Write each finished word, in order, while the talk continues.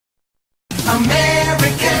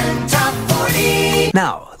American Top 40.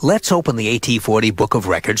 Now, let's open the AT40 Book of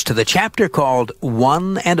Records to the chapter called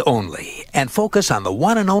One and Only and focus on the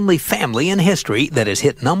one and only family in history that has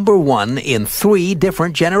hit number one in 3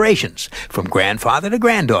 different generations, from grandfather to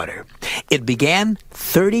granddaughter. It began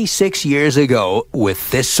 36 years ago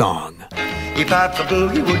with this song. He popped a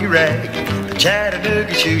boogie-woogie rag, the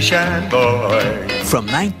Chattanooga shoeshine boy. From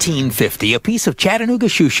 1950, a piece of Chattanooga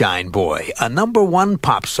Shoeshine Boy, a number one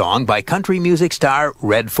pop song by country music star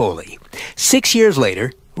Red Foley. 6 years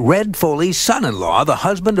later, Red Foley's son-in-law, the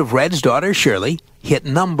husband of Red's daughter Shirley, hit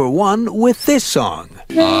number one with this song.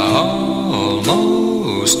 I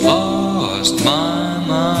almost lost my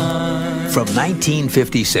mind. From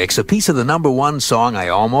 1956, a piece of the number one song I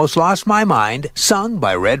Almost Lost My Mind, sung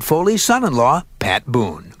by Red Foley's son-in-law, Pat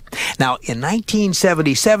Boone. Now, in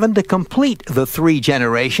 1977, to complete the 3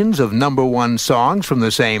 generations of number one songs from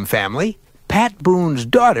the same family, Pat Boone's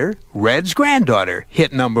daughter, Red's granddaughter,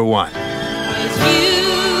 hit number one.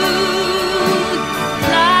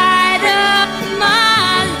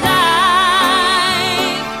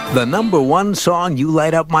 The number one song, You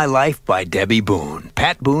Light Up My Life by Debbie Boone,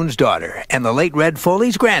 Pat Boone's daughter, and the late Red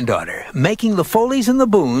Foley's granddaughter, making the Foleys and the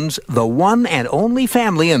Boones the one and only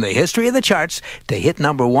family in the history of the charts to hit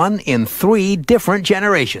number one in 3 different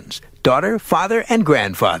generations. Daughter, father, and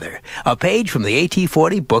grandfather. A page from the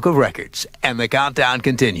AT40 Book of Records. And the countdown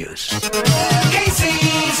continues.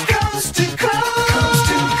 Casey's Coast to Coast.